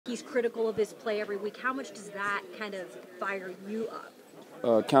he's critical of his play every week. How much does that kind of fire you up?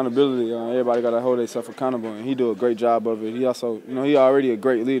 Accountability. Everybody got to hold themselves accountable, and he do a great job of it. He also, he already a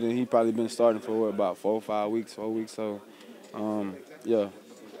great leader. And he probably been starting for about 4 or 5 weeks, 4 weeks. So, yeah,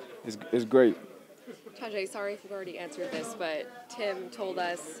 it's great. Tyjae, sorry if you've already answered this, but Tim told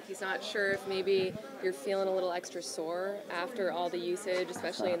us he's not sure if maybe you're feeling a little extra sore after all the usage,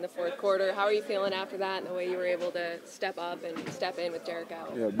 especially in the fourth quarter. How are you feeling after that and the way you were able to step up and step in with Derek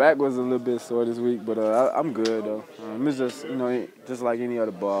out? Yeah, back was a little bit sore this week, but I'm good, though. It's just, just like any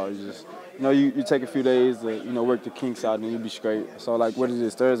other ball. You just, you take a few days to, work the kinks out, and you be straight. So, like, what is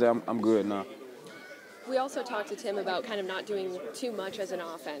this, Thursday? I'm good now. We also talked to Tim about kind of not doing too much as an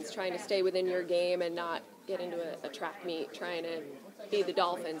offense, trying to stay within your game and not get into a track meet, trying to be the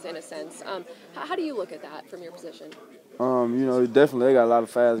Dolphins in a sense. How do you look at that from your position? Definitely they got a lot of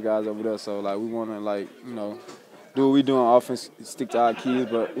fast guys over there, so like we want to do what we do on offense, stick to our keys,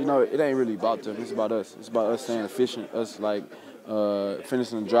 but it ain't really about them. It's about us. It's about us staying efficient, us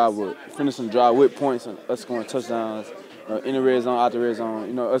finishing the drive with points, and us scoring touchdowns. In the red zone, out the red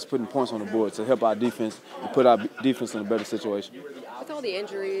zone, us putting points on the board to help our defense and put our defense in a better situation. With all the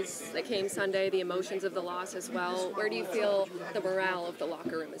injuries that came Sunday, the emotions of the loss as well, where do you feel the morale of the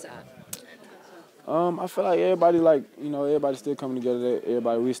locker room is at? I feel like everybody, everybody's still coming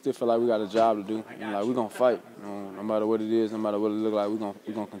together. We still feel like we got a job to do, and we're gonna fight. No matter what it is, no matter what it look like,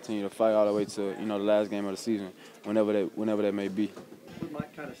 we're gonna continue to fight all the way to the last game of the season, whenever that may be. What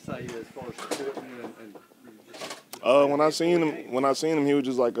might kind of say as far as supporting you and when I seen him, he was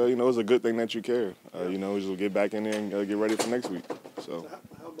just like, it was a good thing that you care. Just get back in there and get ready for next week. So.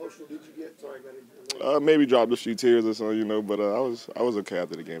 How emotional did you get? Sorry, maybe dropped a few tears or something, but I was okay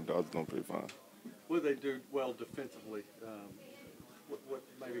after the game. I was doing pretty fine. What did they do well defensively? What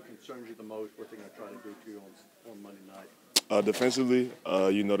maybe concerns you the most? What they're going to try to do to you on Monday night? Defensively,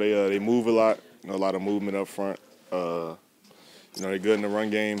 they move a lot. A lot of movement up front. They're good in the run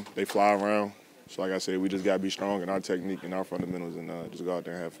game. They fly around. So like I said, we just got to be strong in our technique and our fundamentals and just go out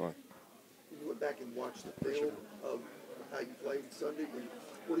there and have fun. You went back and watched the film of how you played Sunday.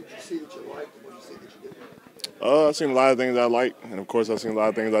 What did you see that you liked and what did you see that you didn't? I've seen a lot of things I liked, and of course I've seen a lot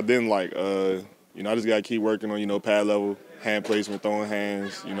of things I didn't like. I just got to keep working on, pad level, hand placement, throwing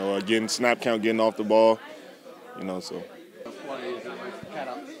hands, getting snap count, getting off the ball, so. Play, is it kind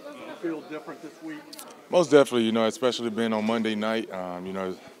of feel different this week? Most definitely, especially being on Monday night,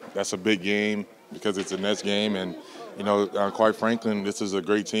 that's a big game because it's a Nets game, and quite frankly, this is a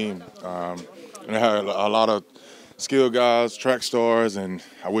great team. And they had a lot of skilled guys, track stars, and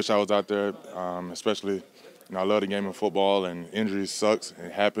I wish I was out there. Especially, I love the game of football, and injuries sucks.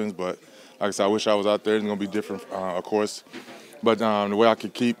 It happens, but like I said, I wish I was out there. It's gonna be different, of course. But the way I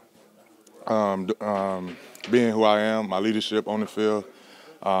could keep being who I am, my leadership on the field,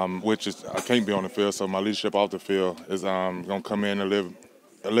 which is I can't be on the field, so my leadership off the field is gonna come in and live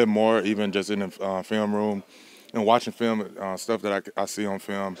a little more, even just in the film room and watching film, stuff that I see on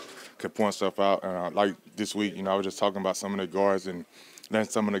film could point stuff out. Like this week, I was just talking about some of the guards and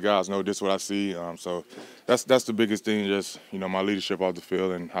letting some of the guys know this is what I see. So that's the biggest thing, just my leadership off the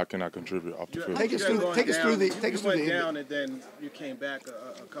field and how can I contribute off the field. Take us through the down, and then you came back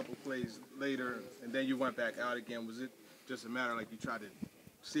a couple plays later, and then you went back out again. Was it just a matter like you tried to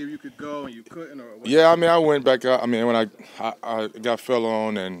see if you could go and you couldn't? Or what? Yeah, I went back out. When I got fell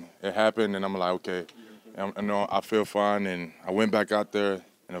on and it happened, and I'm like, okay, I feel fine, and I went back out there,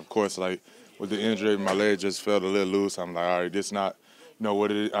 and of course, with the injury, my leg just felt a little loose. I'm like, all right, this not, what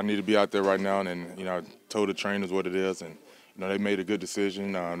it is. I need to be out there right now, and I told the trainers what it is, and they made a good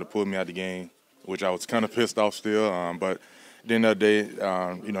decision to pull me out of the game, which I was kind of pissed off still, but at the end of the day,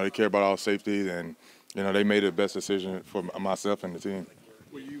 they care about all safety, and they made the best decision for myself and the team.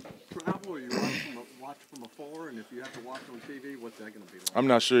 Will you travel or you watch from afar? And if you have to watch on TV, what's that going to be like? I'm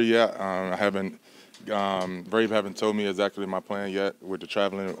not sure yet. I haven't. Brave haven't told me exactly my plan yet with the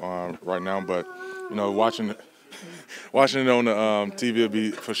traveling right now. But watching it on the TV will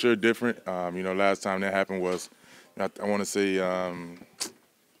be for sure different. Last time that happened was I want to say a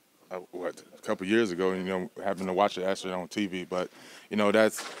couple years ago. Having to watch it actually on TV, but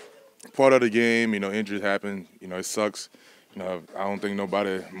that's part of the game. Injuries happen. It sucks. I don't think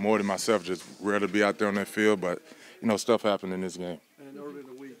nobody more than myself just rather be out there on that field, but stuff happened in this game. And earlier in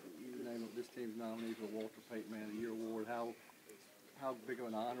the week, you named this team's nominee for the Walter Payton Man of the Year award. How big of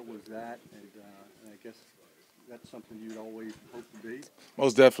an honor was that? And I guess that's something you'd always hope to be.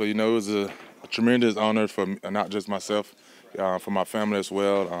 Most definitely, it was a tremendous honor for not just myself, for my family as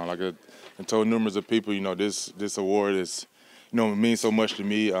well. Like I told numerous of people, this award is, means so much to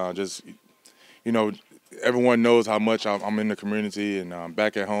me. everyone knows how much I'm in the community, and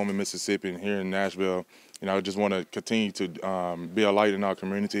back at home in Mississippi and here in Nashville, I just want to continue to be a light in our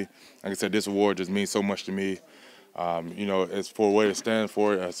community. Like I said, this award just means so much to me. It's for a way to stand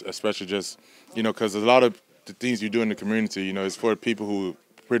for it, especially just, because a lot of the things you do in the community, it's for people who are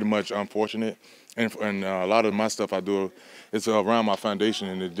pretty much unfortunate. And a lot of my stuff I do is around my foundation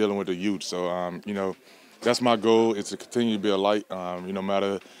and dealing with the youth. So, that's my goal, is to continue to be a light, no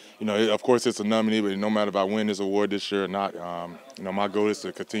matter, of course it's a nominee, but no matter if I win this award this year or not, my goal is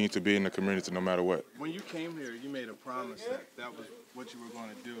to continue to be in the community no matter what. When you came here, you made a promise that was what you were going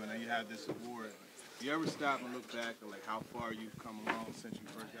to do, and now you have this award. Do you ever stop and look back at like how far you've come along since you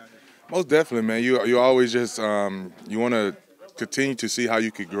first got here? Most definitely, man. You always just you want to continue to see how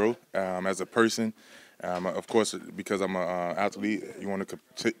you could grow as a person. Of course, because I'm an athlete, you want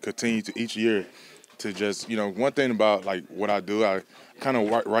to continue to each year to just, one thing about like what I do, I kind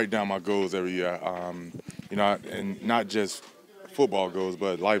of write down my goals every year, and not just football goals,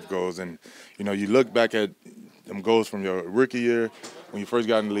 but life goals. And, you look back at them goals from your rookie year, when you first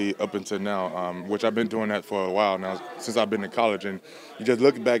got in the league up until now, which I've been doing that for a while now, since I've been in college. And you just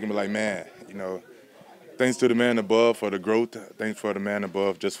look back and be like, man, thanks to the man above for the growth. Thanks for the man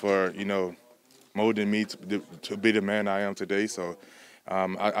above just for, molding me to be the man I am today. So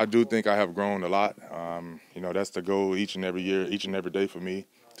I do think I have grown a lot. That's the goal each and every year, each and every day for me,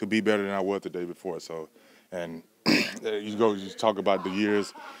 to be better than I was the day before. So, and you talk about the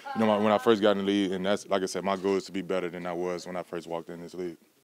years, when I first got in the league, and that's, like I said, my goal is to be better than I was when I first walked in this league.